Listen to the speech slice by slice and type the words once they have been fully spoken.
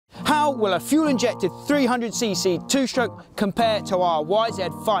How will a fuel-injected 300cc two-stroke compare to our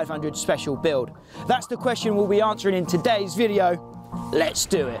YZ500 special build? That's the question we'll be answering in today's video. Let's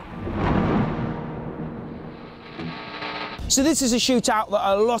do it. So this is a shootout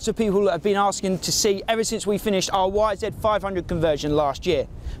that a lot of people have been asking to see ever since we finished our YZ500 conversion last year.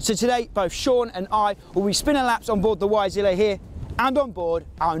 So today, both Sean and I will be spinning laps on board the YZILLA here and on board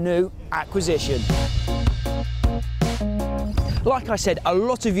our new acquisition. Like I said, a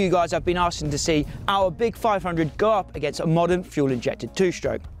lot of you guys have been asking to see our big 500 go up against a modern fuel-injected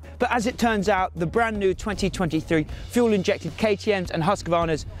two-stroke. But as it turns out, the brand new 2023 fuel-injected KTMs and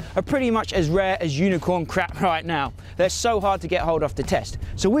Husqvarnas are pretty much as rare as unicorn crap right now. They're so hard to get hold of to test,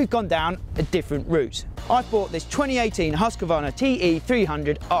 so we've gone down a different route. I bought this 2018 Husqvarna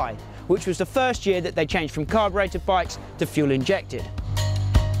TE300i, which was the first year that they changed from carbureted bikes to fuel-injected.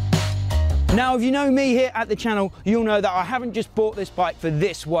 Now, if you know me here at the channel, you'll know that I haven't just bought this bike for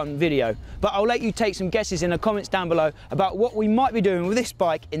this one video, but I'll let you take some guesses in the comments down below about what we might be doing with this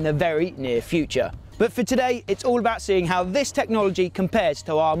bike in the very near future. But for today, it's all about seeing how this technology compares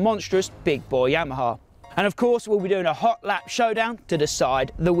to our monstrous big boy Yamaha. And of course, we'll be doing a hot lap showdown to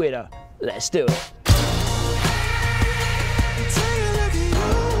decide the winner. Let's do it.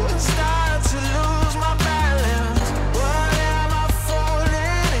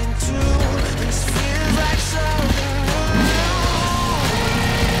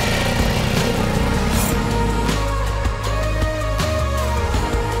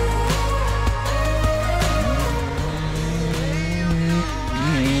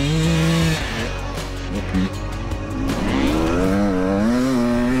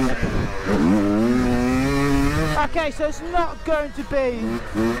 Okay, so it's not going to be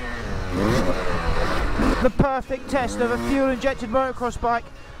the perfect test of a fuel-injected motocross bike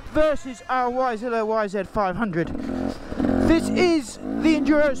versus our YZILLA YZ500. This is the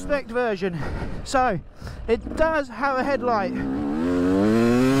Enduro spec version, so it does have a headlight.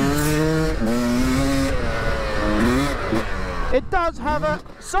 It does have a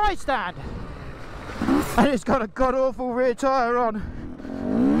side stand, and it's got a god-awful rear tyre on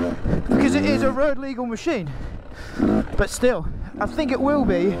because it is a road legal machine. But still, I think it will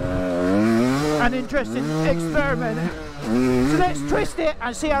be an interesting experiment. So let's twist it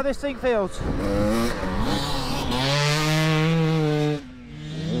and see how this thing feels.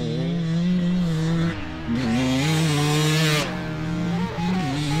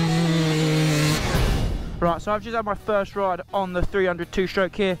 Right, so I've just had my first ride on the 300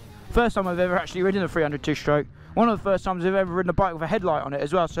 two-stroke here. First time I've ever actually ridden a 300 two-stroke. One of the first times I've ever ridden a bike with a headlight on it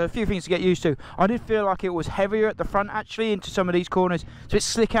as well, so a few things to get used to. I did feel like it was heavier at the front actually into some of these corners. It's a bit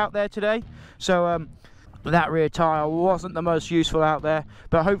slick out there today, so that rear tyre wasn't the most useful out there,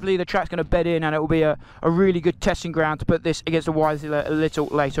 but hopefully the track's going to bed in and it will be a really good testing ground to put this against the YZILLA a little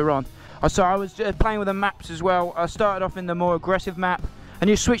later on. So I was playing with the maps as well. I started off in the more aggressive map, and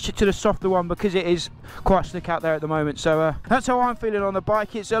you switched it to the softer one because it is quite slick out there at the moment. So that's how I'm feeling on the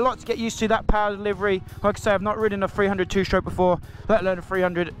bike. It's a lot to get used to, that power delivery. Like I say, I've not ridden a 300 two-stroke before, let alone a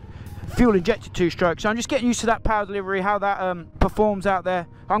 300 fuel-injected two-stroke. So I'm just getting used to that power delivery, how that performs out there.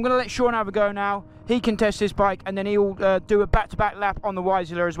 I'm going to let Sean have a go now. He can test his bike, and then he'll do a back-to-back lap on the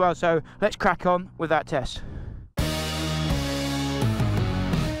YZILLA as well. So let's crack on with that test.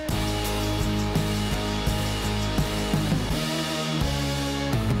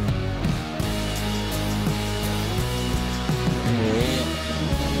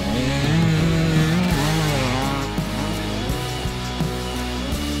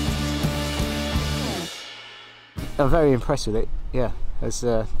 I'm very impressed with it, yeah. It's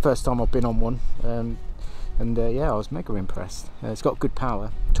the first time I've been on one, yeah, I was mega impressed. It's got good power,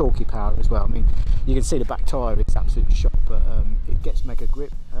 torquey power as well. I mean, you can see the back tyre, it's absolutely shot, but it gets mega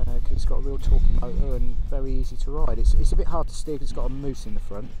grip because it's got a real torquey motor and very easy to ride. It's a bit hard to steer because it's got a moose in the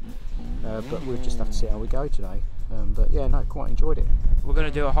front, but we'll just have to see how we go today. But yeah, no, quite enjoyed it. We're going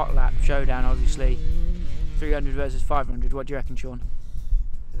to do a hot lap showdown, obviously. 300 versus 500. What do you reckon, Sean?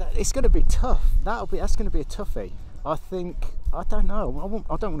 It's going to be tough. That's going to be a toughie. I think, I don't know,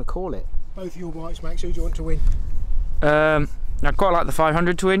 I don't want to call it. Both your bikes, Max, who do you want to win? I quite like the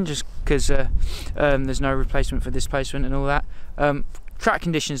 500 to win, just because there's no replacement for displacement and all that. Track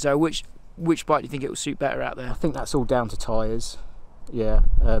conditions though, which bike do you think it will suit better out there? I think that's all down to tyres. Yeah,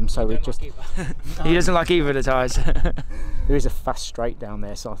 so we just... He doesn't like either of the tyres. There is a fast straight down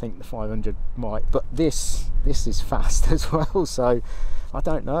there, so I think the 500 might, but this is fast as well, so I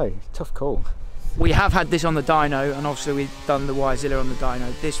don't know, tough call. We have had this on the dyno, and obviously we've done the YZILLA on the dyno.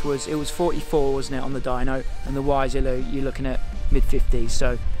 It was 44, wasn't it, on the dyno, and the YZILLA you're looking at mid-50s,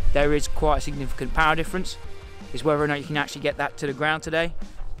 so there is quite a significant power difference. It's whether or not you can actually get that to the ground today.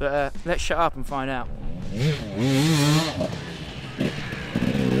 But let's shut up and find out.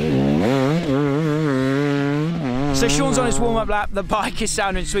 So Sean's on his warm-up lap. The bike is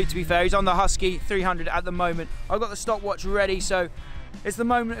sounding sweet, to be fair. He's on the Husky 300 at the moment. I've got the stopwatch ready, so it's the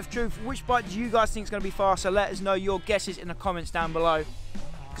moment of truth. Which bike do you guys think is going to be faster? Let us know your guesses in the comments down below,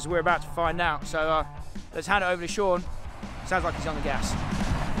 because we're about to find out. So let's hand it over to Sean. Sounds like he's on the gas.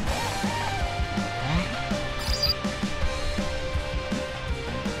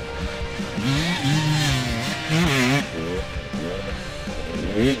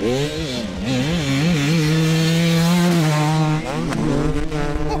 I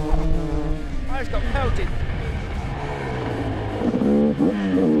just got pelted.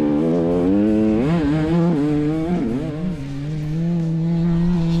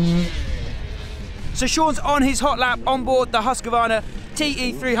 So Sean's on his hot lap on board the Husqvarna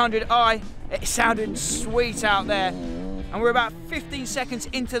TE300i. It sounded sweet out there. And we're about 15 seconds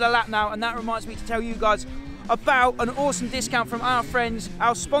into the lap now, and that reminds me to tell you guys about an awesome discount from our friends,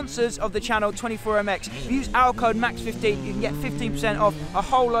 our sponsors of the channel, 24MX. If you use our code MAX15, you can get 15% off a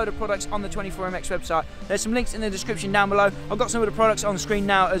whole load of products on the 24MX website. There's some links in the description down below. I've got some of the products on the screen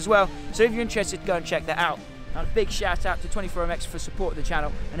now as well, so if you're interested, go and check that out. And a big shout out to 24MX for supporting the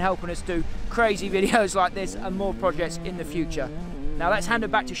channel and helping us do crazy videos like this and more projects in the future. Now let's hand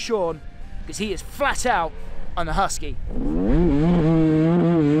it back to Sean, because he is flat out on the Husky.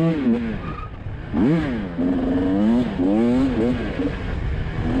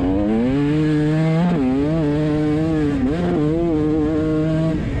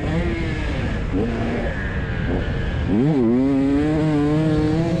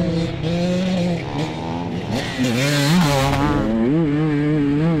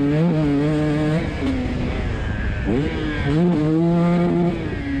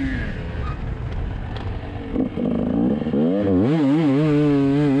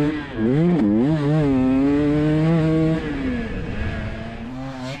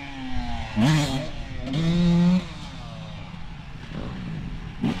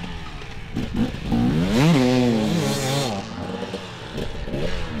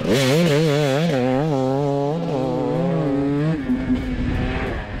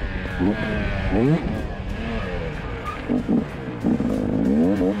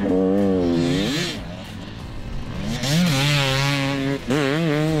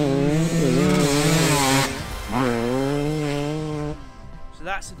 So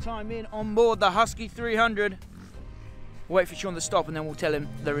that's the time in on board the Husky 300. We'll wait for Sean to stop and then we'll tell him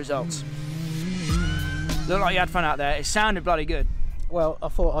the results. Looked like you had fun out there. It sounded bloody good. Well, I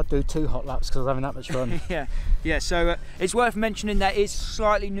thought I'd do 2 hot laps because I was having that much fun. yeah. So it's worth mentioning there is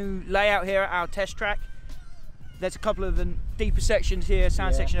slightly new layout here at our test track. There's a couple of the deeper sections here,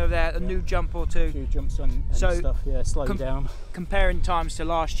 sound section over there, a new jump or two. A few jumps and stuff, slow down. Comparing times to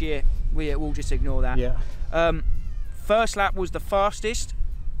last year, we'll just ignore that. Yeah. First lap was the fastest,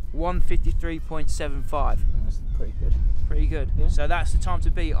 1:53.75. That's pretty good. Pretty good. Yeah. So that's the time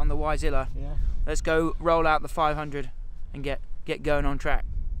to beat on the YZILLA. Yeah. Let's go roll out the 500 and get going on track.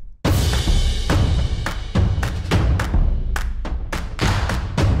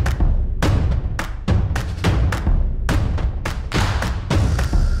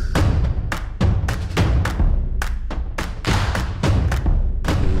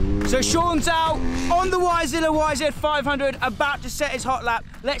 So Sean's out on the YZILLA YZ500, about to set his hot lap.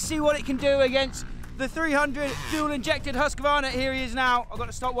 Let's see what it can do against the 300 fuel injected Husqvarna. Here he is now. I've got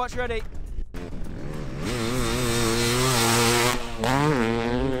the stopwatch ready.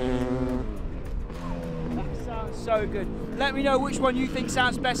 That sounds so good. Let me know which one you think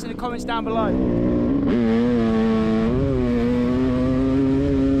sounds best in the comments down below.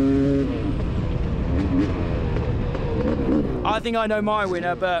 I think I know my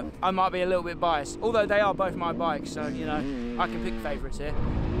winner, but I might be a little bit biased. Although they are both my bikes, so you know, I can pick favourites here.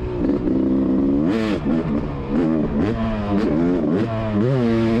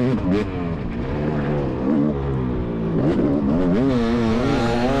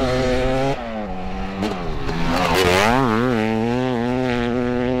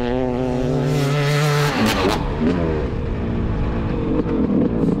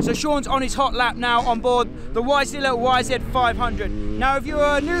 So Sean's on his hot lap now on board the YZILLA YZ500. Now if you're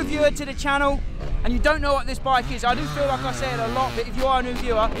a new viewer to the channel and you don't know what this bike is, I do feel like I say it a lot, but if you are a new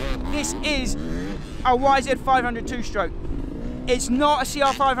viewer, this is a YZ500 two-stroke. It's not a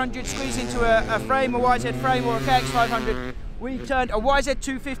CR500 squeezed into a frame, a YZ frame or a KX500. We turned a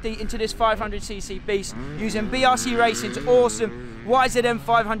YZ250 into this 500cc beast using BRC Racing's awesome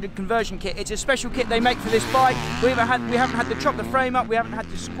YZM500 conversion kit. It's a special kit they make for this bike. We haven't had to chop the frame up, we haven't had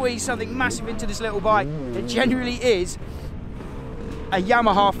to squeeze something massive into this little bike. It genuinely is a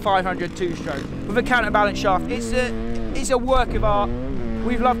Yamaha 500 two-stroke with a counterbalance shaft. It's a work of art.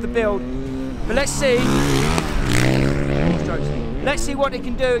 We've loved the build, but let's see. Let's see what it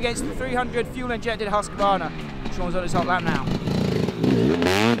can do against the 300 fuel-injected Husqvarna. Sean's on his hot lap now.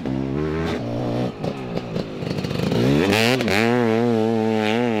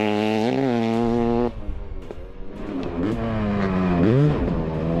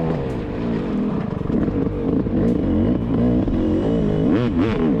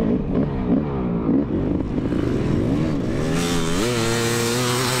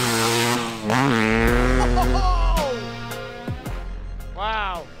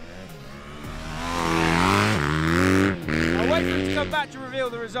 Wow. I'll wait for him to come back to reveal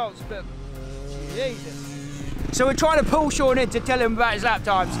the results, but Jesus. So we're trying to pull Sean in to tell him about his lap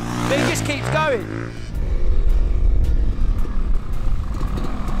times, but he just keeps going.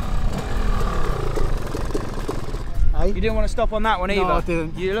 Hey? You didn't want to stop on that one either. No, I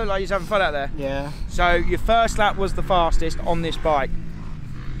didn't. You look like you're having fun out there. Yeah. So your first lap was the fastest on this bike.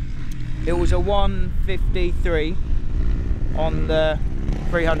 It was a 1:53 on the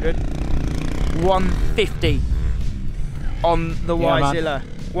 300, 1:50 on the YZILLA,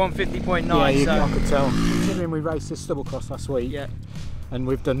 1:50.9. Yeah, I could tell. Considering we raced this double cross last week, yeah, and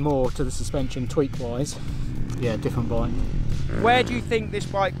we've done more to the suspension tweak-wise. Yeah, different bike. Where do you think this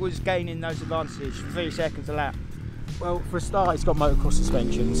bike was gaining those advantages? 3 seconds a lap. Well, for a start, it's got motocross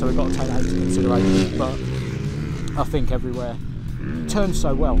suspension, so we've got to take that into consideration. But I think everywhere it turns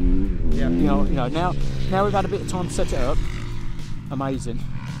so well. Yeah. You know, now we've had a bit of time to set it up. Amazing.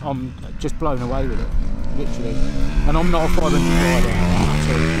 I'm just blown away with it, literally. And I'm not a 500 rider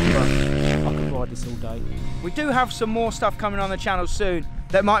at all, but I could ride this all day. We do have some more stuff coming on the channel soon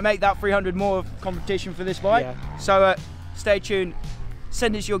that might make that 300 more of competition for this bike. Yeah. So stay tuned.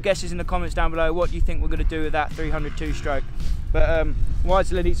 Send us your guesses in the comments down below what you think we're going to do with that 300 two-stroke. But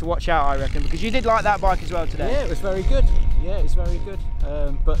YZILLA needs to watch out, I reckon, because you did like that bike as well today. Yeah, it was very good. Yeah, it's very good.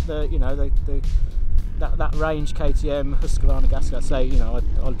 But that range KTM Husqvarna gasket, I'd say, I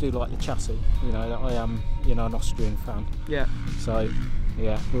do like the chassis. I am, an Austrian fan. Yeah. So,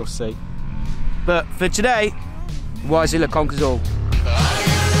 yeah, we'll see. But for today, YZILLA conquers all.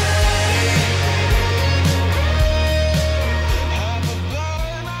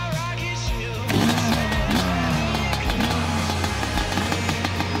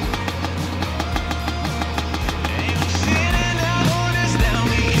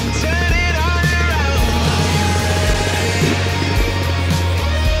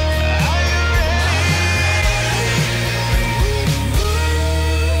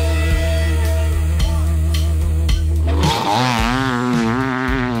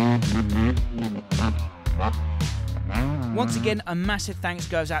 Once again, a massive thanks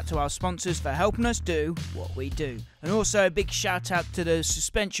goes out to our sponsors for helping us do what we do. And also a big shout out to the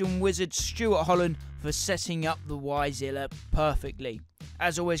suspension wizard Stuart Holland for setting up the YZILLA perfectly.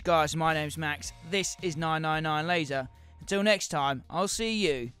 As always guys, my name's Max, this is 999 Laser. Until next time, I'll see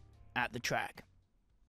you at the track.